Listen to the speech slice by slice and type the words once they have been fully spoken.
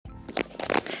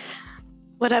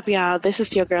What up, y'all? This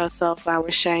is your girl,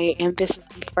 Soulflower Shay, and this is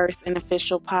the first and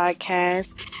official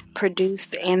podcast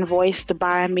produced and voiced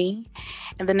by me.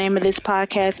 And the name of this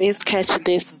podcast is Catch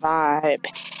This Vibe.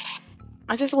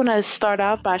 I just want to start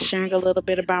off by sharing a little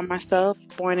bit about myself.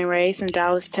 Born and raised in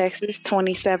Dallas, Texas,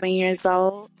 27 years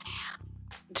old,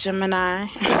 Gemini.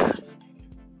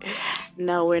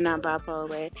 No, we're not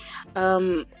bipolar.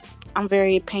 I'm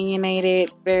very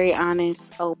opinionated, very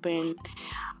honest, open,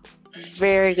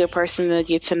 very good person to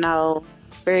get to know,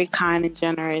 very kind and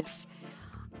generous.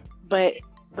 But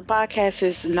the podcast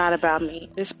is not about me.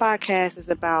 This podcast is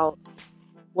about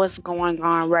what's going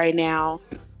on right now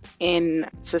in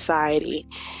society.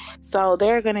 So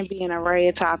there are going to be an array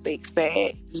of topics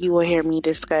that you will hear me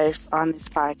discuss on this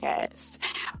podcast,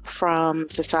 from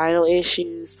societal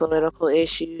issues, political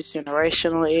issues,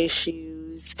 generational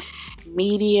issues,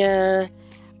 media,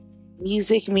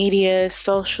 music media,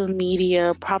 social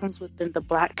media, problems within the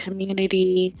Black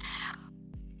community,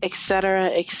 etc.,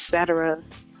 etc.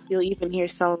 You'll even hear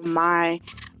some of my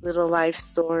little life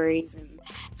stories and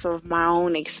some of my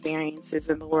own experiences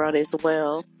in the world as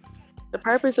well. The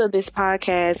purpose of this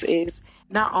podcast is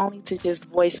not only to just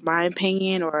voice my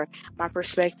opinion or my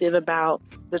perspective about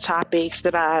the topics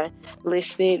that I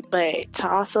listed, but to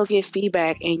also get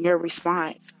feedback and your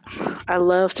response. I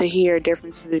love to hear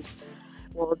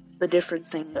the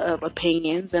differencing of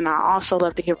opinions, and I also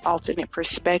love to hear alternate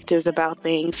perspectives about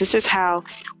things. This is how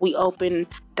we open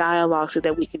dialogue so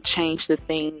that we can change the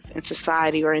things in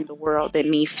society or in the world that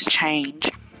needs to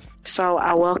change. So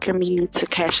I welcome you to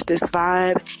Catch This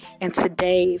Vibe, and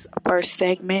today's first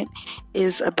segment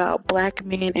is about Black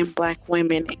men and Black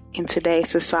women in today's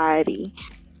society,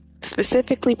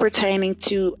 specifically pertaining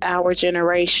to our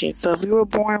generation. So if you were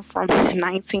born from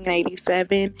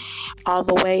 1987 all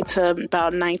the way to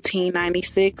about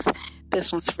 1996,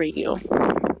 this one's for you.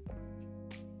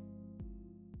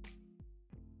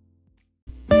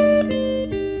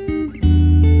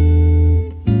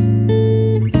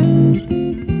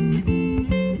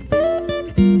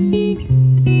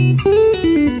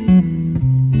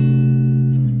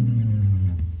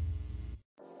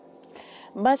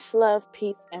 Much love,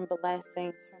 peace, and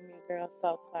blessings from your girl,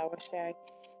 Soulflower Shay.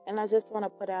 And I just want to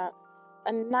put out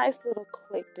a nice little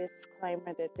quick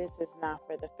disclaimer that this is not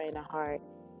for the faint of heart.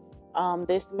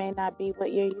 This may not be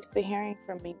what you're used to hearing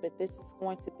from me, but this is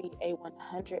going to be a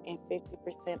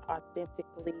 150%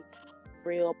 authentically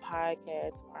real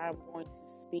podcast where I'm going to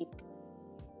speak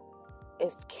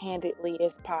as candidly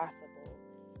as possible.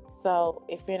 So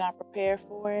if you're not prepared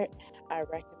for it, I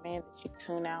recommend that you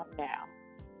tune out now.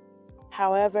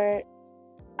 However,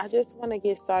 I just want to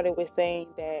get started with saying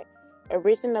that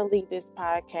originally this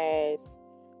podcast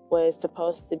was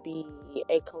supposed to be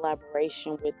a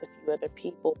collaboration with a few other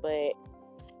people, but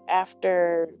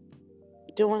after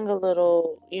doing a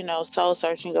little, soul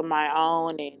searching of my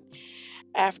own, and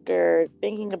after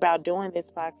thinking about doing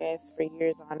this podcast for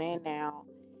years on end now,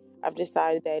 I've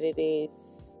decided that it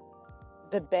is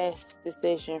the best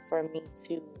decision for me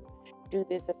to do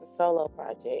this as a solo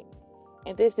project.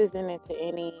 And this isn't into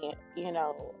any, I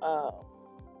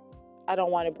don't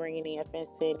want to bring any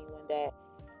offense to anyone that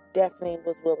definitely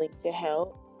was willing to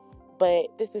help.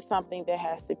 But this is something that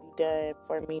has to be done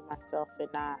for me, myself, and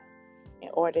I in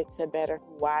order to better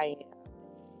who I am.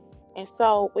 And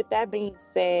so with that being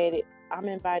said, I'm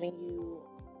inviting you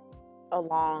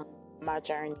along my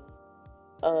journey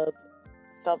of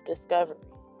self-discovery.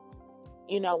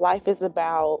 Life is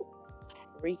about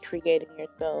recreating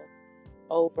yourself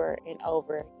over and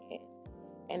over again.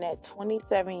 And at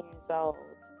 27 years old,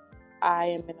 I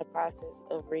am in the process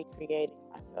of recreating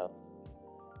myself.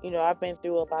 I've been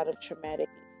through a lot of traumatic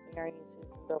experiences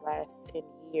in the last 10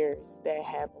 years that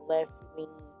have left me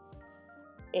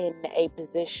in a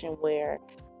position where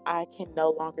I can no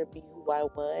longer be who I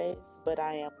was, but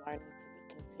I am learning to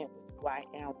be content with who I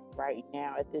am right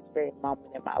now at this very moment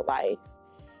in my life.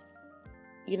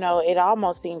 It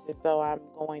almost seems as though I'm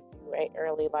going through an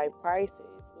early life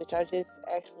crisis, which I just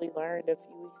actually learned a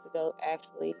few weeks ago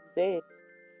actually exists,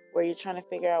 where you're trying to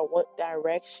figure out what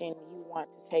direction you want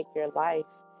to take your life.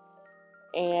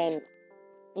 And,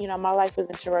 my life was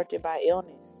interrupted by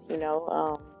illness. A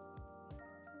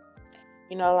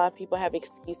lot of people have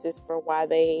excuses for why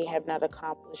they have not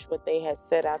accomplished what they had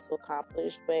set out to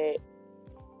accomplish, but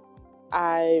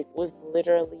I was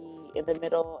literally in the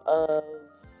middle of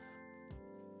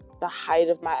the height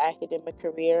of my academic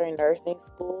career in nursing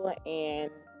school,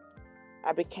 and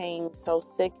I became so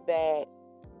sick that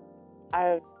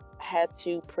I've had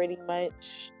to pretty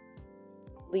much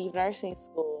leave nursing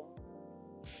school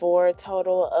for a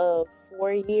total of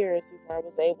 4 years before I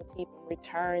was able to even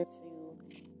return to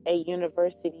a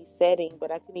university setting,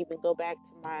 but I can even go back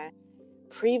to my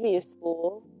previous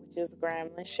school, which is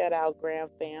Grambling. Shout out Gram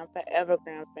Fam, forever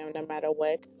Gram Fam, no matter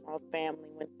what, because my family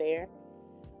went there.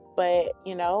 But,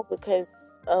 because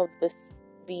of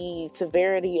the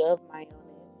severity of my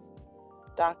illness,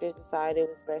 doctors decided it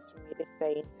was best for me to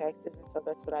stay in Texas, and so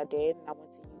that's what I did. And I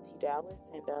went to UT Dallas,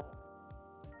 and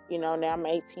now I'm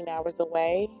 18 hours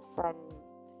away from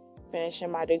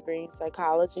finishing my degree in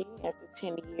psychology after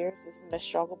 10 years. It's been a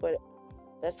struggle, but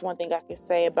that's one thing I can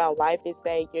say about life is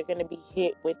that you're going to be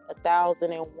hit with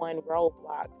 1,001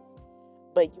 roadblocks,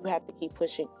 but you have to keep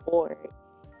pushing forward.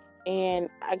 And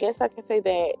I guess I can say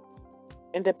that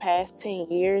in the past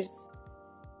 10 years,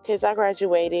 because I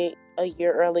graduated a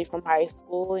year early from high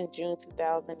school in June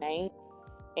 2008,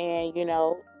 and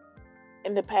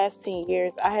in the past 10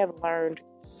 years, I have learned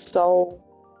so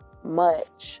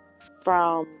much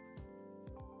from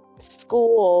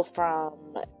school, from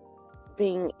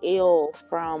being ill,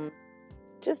 from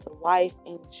just life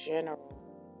in general.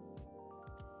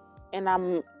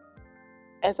 And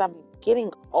as I'm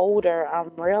getting older,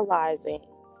 I'm realizing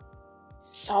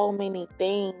so many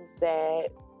things that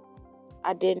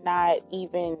I did not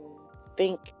even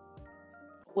think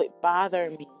would bother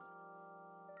me.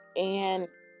 And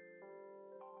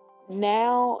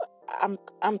now I'm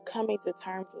coming to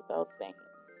terms with those things.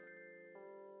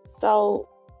 So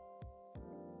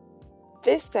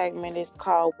this segment is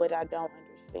called What I Don't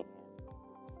Understand.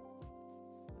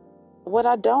 What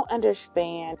I don't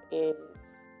understand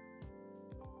is,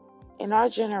 in our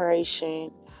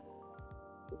generation,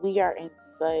 we are in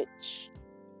such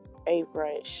a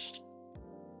rush.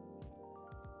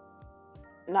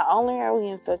 Not only are we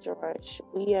in such a rush,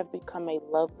 we have become a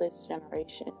loveless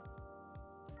generation.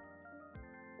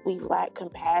 We lack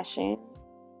compassion.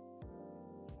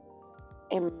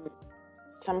 In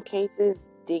some cases,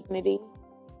 dignity.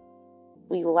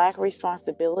 We lack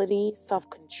responsibility,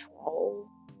 self-control.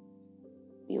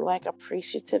 We lack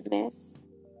appreciativeness.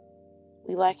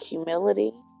 We lack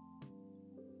humility.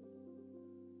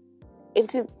 And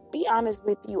to be honest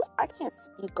with you, I can't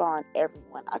speak on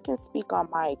everyone. I can speak on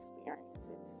my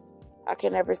experiences. I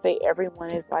can never say everyone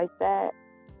is like that,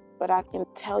 but I can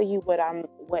tell you what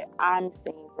I'm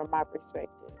seeing from my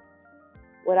perspective,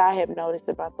 what I have noticed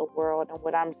about the world and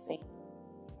what I'm seeing.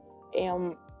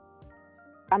 And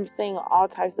I'm seeing all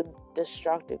types of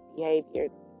destructive behavior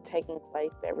taking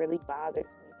place that really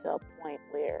bothers me to a point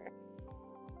where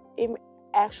it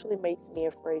actually makes me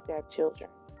afraid to have children.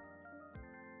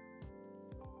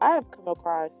 I have come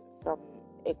across some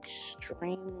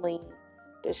extremely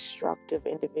destructive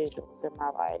individuals in my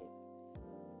life.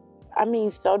 I mean,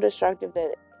 so destructive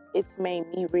that it's made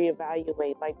me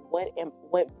reevaluate, like, what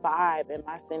vibe am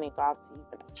I sending off to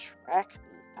even attract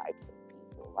these types of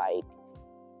people? Like,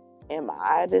 am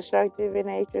I destructive in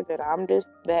nature that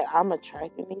I'm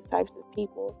attracting these types of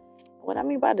people? What I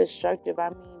mean by destructive, I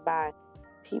mean by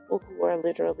people who are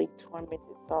literally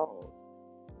tormented souls.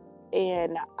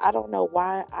 And I don't know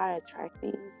why I attract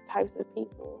these types of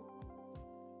people,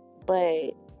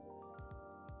 but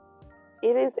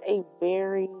it is a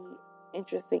very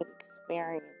interesting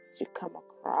experience to come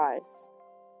across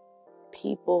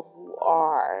people who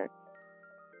are,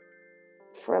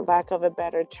 for lack of a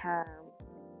better term,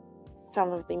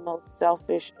 some of the most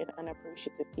selfish and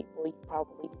unappreciative people you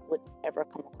probably would ever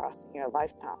come across in your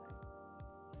lifetime.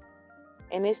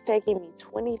 And it's taken me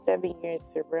 27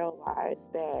 years to realize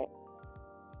that,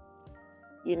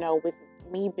 with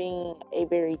me being a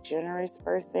very generous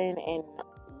person and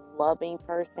loving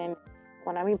person,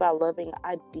 when I mean by loving,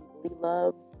 I deeply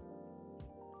love.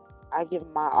 I give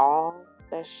my all.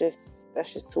 That's just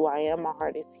who I am. My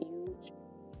heart is huge.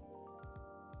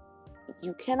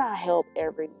 You cannot help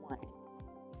everyone.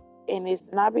 And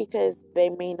it's not because they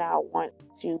may not want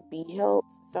to be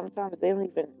helped. Sometimes they don't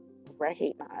even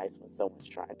recognize when someone's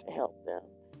trying to help them,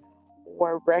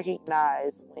 or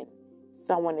recognize when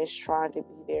someone is trying to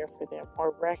be there for them,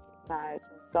 or recognize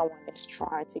when someone is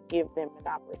trying to give them an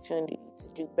opportunity to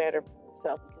do better for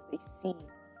themselves because they see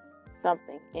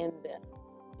something in them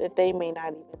that they may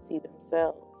not even see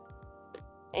themselves.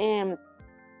 And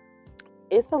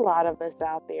it's a lot of us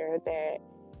out there that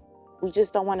we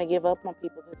just don't want to give up on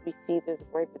people because we see this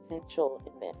great potential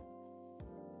in them.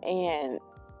 And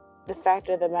the fact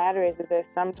of the matter is that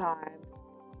sometimes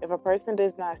if a person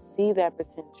does not see that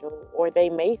potential, or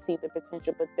they may see the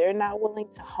potential, but they're not willing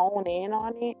to hone in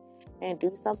on it and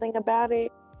do something about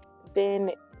it,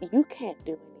 then you can't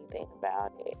do anything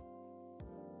about it.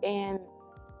 And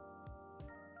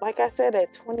like I said,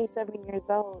 at 27 years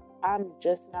old, I'm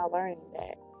just now learning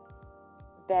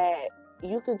that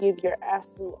you could give your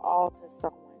absolute all to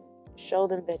someone Show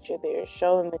them that you're there.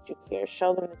 Show them that you care.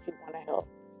 Show them that you want to help.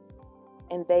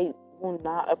 And they will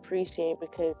not appreciate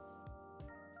because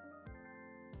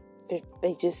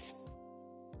they just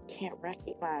can't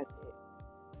recognize it.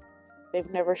 They've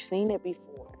never seen it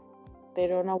before. They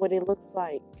don't know what it looks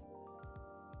like.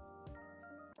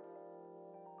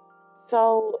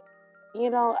 So,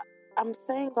 I'm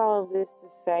saying all of this to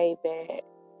say that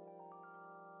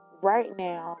right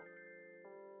now,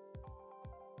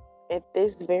 at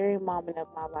this very moment of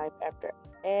my life, after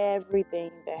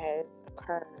everything that has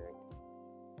occurred,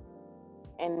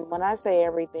 and when I say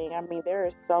everything, I mean there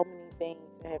are so many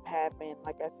things that have happened,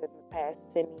 like I said, in the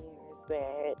past 10 years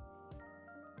that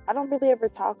I don't really ever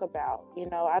talk about. I'm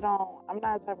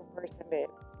not the type of person that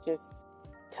just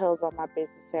tells all my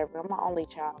business to everyone. I'm my only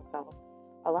child, so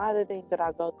a lot of the things that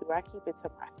I go through, I keep it to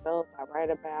myself. I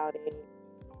write about it.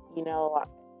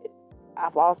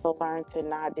 I've also learned to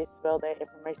not dispel that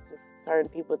information to certain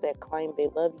people that claim they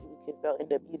love you because they'll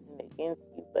end up using it against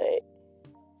you. But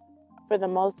for the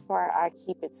most part, I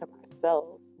keep it to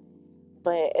myself.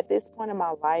 But at this point in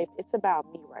my life, it's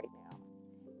about me right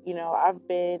now. I've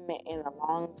been in a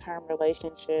long-term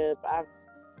relationship. I've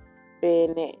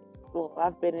been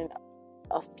in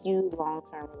a few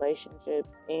long-term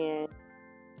relationships. And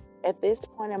at this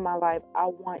point in my life, I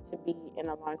want to be in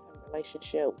a long-term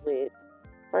relationship with,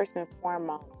 first and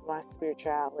foremost, my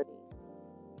spirituality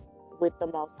with the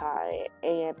Most High,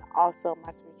 and also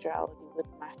my spirituality with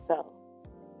myself,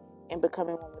 and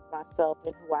becoming one with myself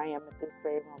and who I am at this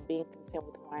very moment, being content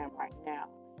with who I am right now,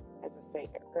 as I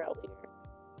stated earlier.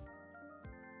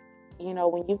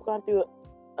 When you've gone through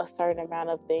a certain amount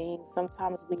of things,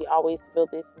 sometimes we always feel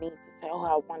this need to say, oh,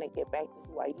 I want to get back to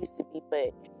who I used to be,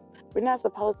 but we're not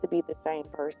supposed to be the same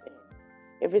person.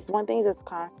 If it's one thing that's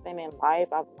constant in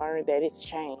life, I've learned that it's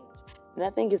change.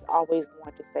 Nothing is always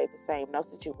going to stay the same. No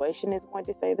situation is going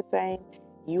to stay the same.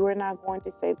 You are not going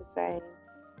to stay the same.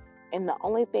 And the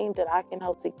only thing that I can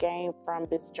hope to gain from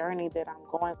this journey that I'm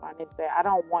going on is that I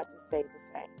don't want to stay the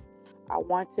same. I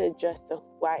want to adjust to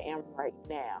who I am right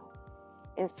now,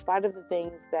 in spite of the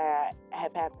things that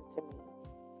have happened to me,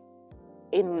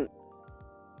 in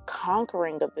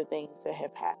conquering of the things that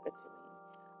have happened to me.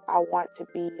 I want to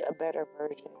be a better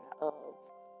version of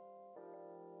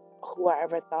who I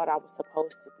ever thought I was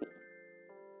supposed to be.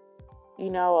 A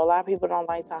lot of people don't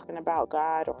like talking about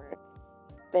God, or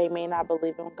they may not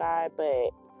believe in God,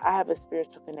 but I have a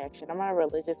spiritual connection. I'm not a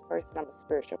religious person, I'm a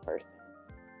spiritual person.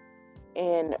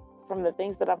 And from the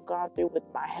things that I've gone through with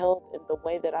my health and the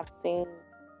way that I've seen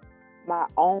my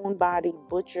own body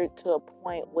butchered to a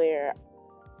point where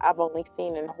I've only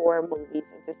seen in horror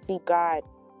movies, and to see God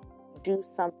do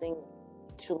something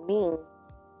to me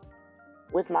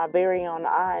with my very own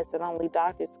eyes that only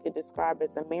doctors could describe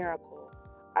as a miracle,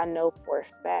 I know for a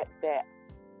fact that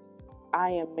I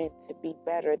am meant to be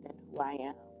better than who I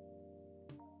am.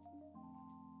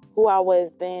 Who I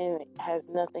was then has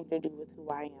nothing to do with who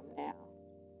I am now.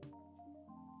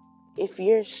 If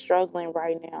you're struggling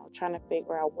right now, trying to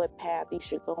figure out what path you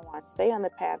should go on, stay on the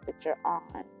path that you're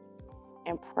on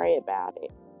and pray about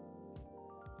it.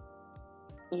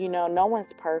 No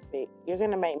one's perfect. You're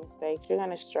going to make mistakes. You're going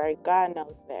to stray. God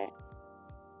knows that.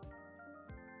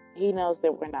 He knows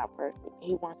that we're not perfect.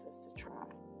 He wants us to try.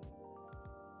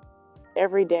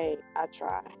 Every day I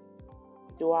try.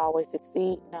 Do I always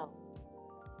succeed? No.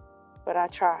 But I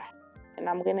try. And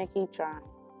I'm going to keep trying.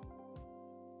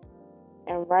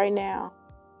 And right now,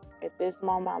 at this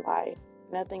moment in my life,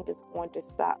 nothing is going to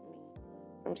stop me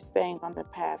from staying on the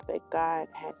path that God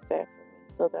has set for me,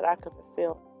 so that I can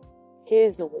fulfill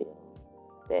His will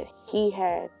that He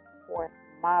has for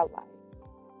my life.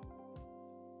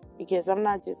 Because I'm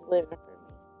not just living for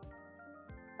me.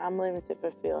 I'm living to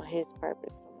fulfill His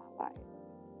purpose for my life.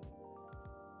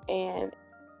 And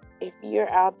if you're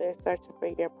out there searching for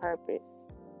your purpose,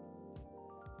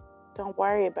 don't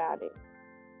worry about it.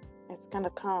 It's going to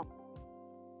come.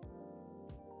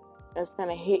 It's going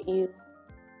to hit you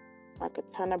like a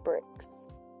ton of bricks.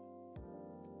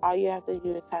 All you have to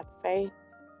do is have faith,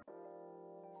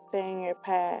 stay in your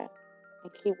path,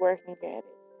 and keep working at it.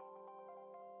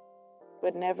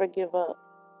 But never give up.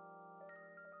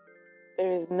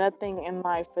 There is nothing in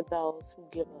life for those who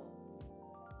give up.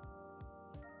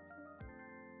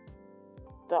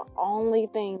 The only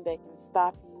thing that can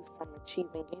stop you from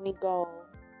achieving any goal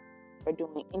or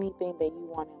doing anything that you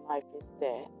want in life is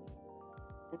death.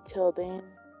 Until then,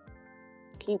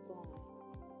 keep going.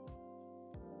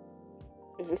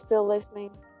 If you're still listening,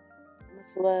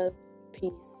 much love,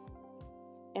 peace,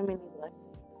 and many blessings.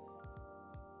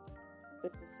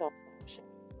 This is Self-Love.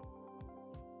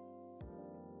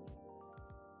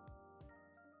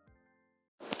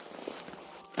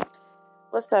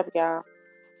 What's up, y'all?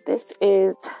 This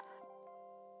is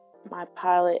my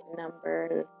pilot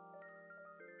number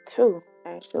 2,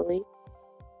 actually.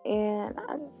 And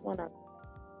I just want to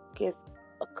get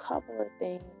a couple of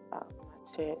things off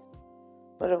my chest.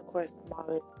 But of course, I'm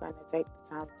always going to take the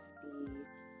time to be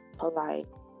polite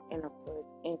and, of course,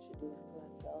 introduce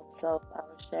myself. So, I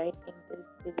was Shay, and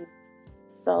this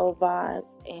is Soul Vibes.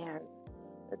 And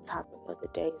the topic of the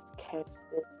day is Catch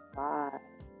This Vibe.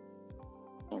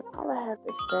 And all I have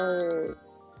to say is,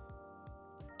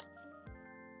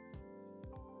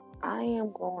 I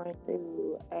am going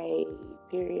through a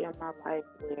period in my life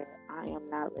where I am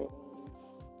not letting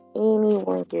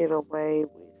anyone get away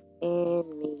with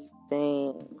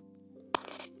anything.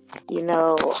 You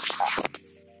know,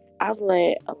 I've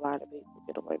let a lot of people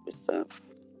get away with stuff.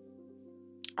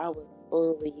 I was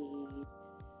bullied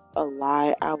a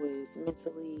lot. I was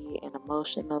mentally and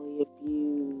emotionally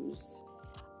abused.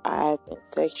 I've been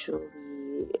sexually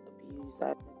abused.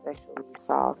 I've been sexually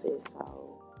assaulted.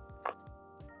 So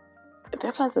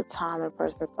there comes a time in a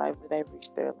person's life where they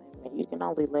reach their limit. You can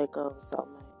only let go of so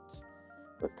much.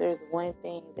 But if there's one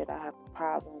thing that I have a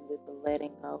problem with the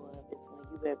letting go of, it's when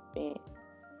you have been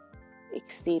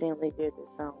exceedingly good to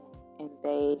someone and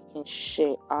they can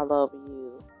shit all over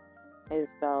you as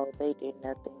though they did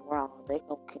nothing wrong. They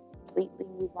can completely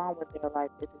move on with their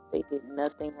life as if they did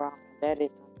nothing wrong. And that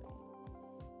is something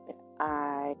that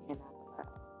I cannot allow.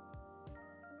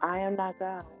 I am not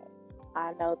God.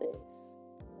 I know this.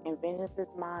 And vengeance is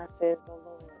mine, says the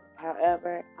Lord.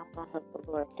 However, I'm going to help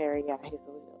the Lord carry out his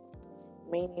will.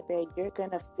 Meaning that you're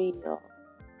going to feel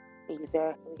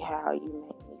exactly how you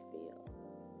make me feel.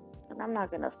 And I'm not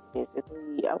going to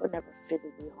I would never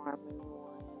physically harm anyone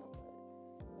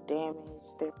or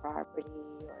damage their property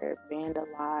or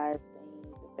vandalize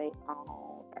things that they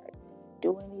own or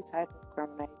do any type of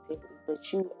criminal activity.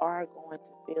 But you are going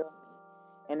to feel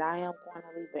me. And I am going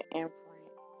to leave an imprint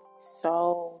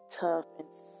so tough and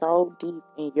so deep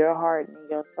in your heart and in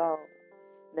your soul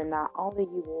that not only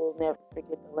you will never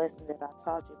forget the lesson that I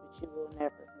taught you, but you will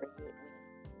never forget me.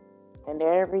 And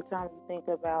every time you think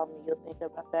about me, you'll think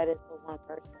about that as the one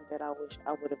person that I wish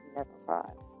I would have never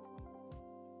crossed.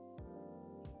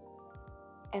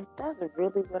 And that's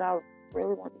really what I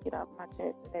really want to get off my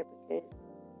chest today, because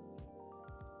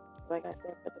like I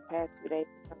said, for the past few days,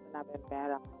 it's something I've been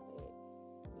battling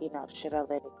with. Should I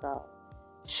let it go?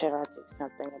 Should I do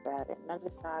something about it? And I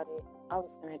decided I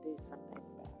was going to do something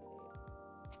about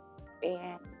it.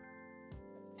 And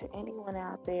to anyone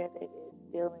out there that is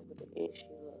dealing with the issue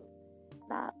of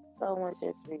not so much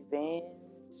as revenge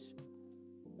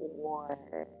or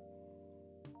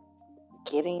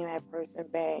getting that person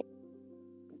back,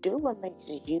 do what makes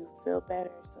you feel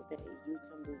better so that you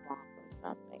can move on from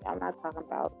something. I'm not talking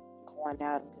about going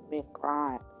out and committing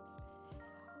crimes.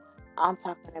 I'm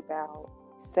talking about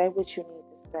say what you need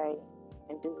to say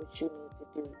and do what you need to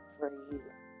do for you.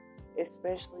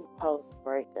 Especially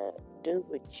post-breakup. Do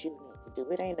what you need to do.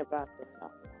 It ain't about them no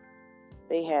more.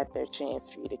 They had their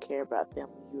chance for you to care about them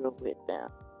when you were with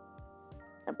them.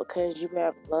 And because you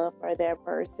have love for that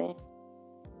person,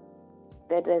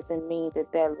 that doesn't mean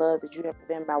that love that you have for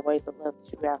them outweighs the love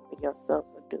that you have for yourself.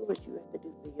 So do what you have to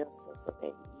do for yourself so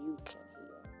that you can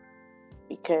heal.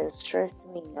 Because trust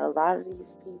me, a lot of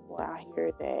these people out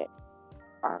here that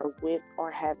are with or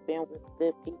have been with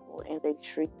good people and they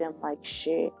treat them like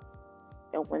shit,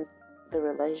 and when the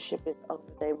relationship is over,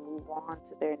 they move on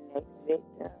to their next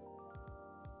victim.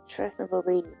 Trust and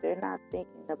believe, they're not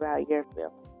thinking about your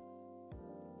feelings.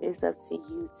 It's up to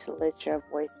you to let your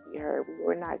voice be heard. We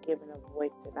were not given a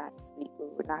voice to not speak. We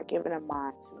were not given a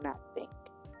mind to not think.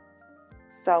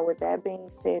 So with that being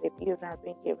said, if you have not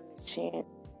been given a chance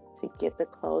to get the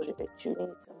closure that you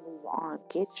need to move on,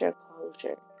 get your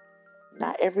closure.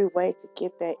 Not every way to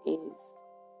get that is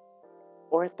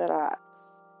orthodox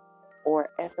or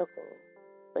ethical,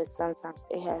 but sometimes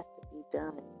it has to be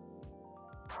done.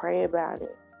 Pray about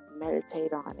it,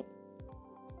 meditate on it,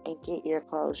 and get your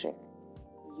closure.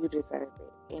 You deserve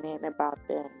it. It ain't about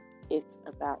them, it's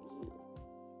about you.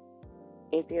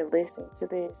 If you're listening to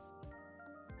this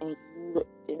and you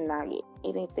did not get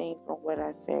anything from what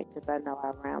I said, because I know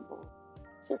I ramble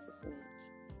just a smidge,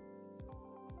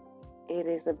 it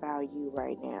is about you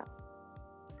right now.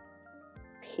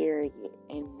 Period.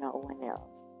 And no one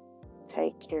else.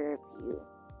 Take care of you.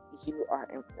 You are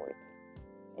important.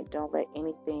 And don't let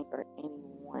anything or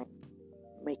anyone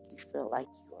make you feel like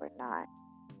you are not.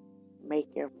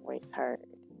 Make your voice heard.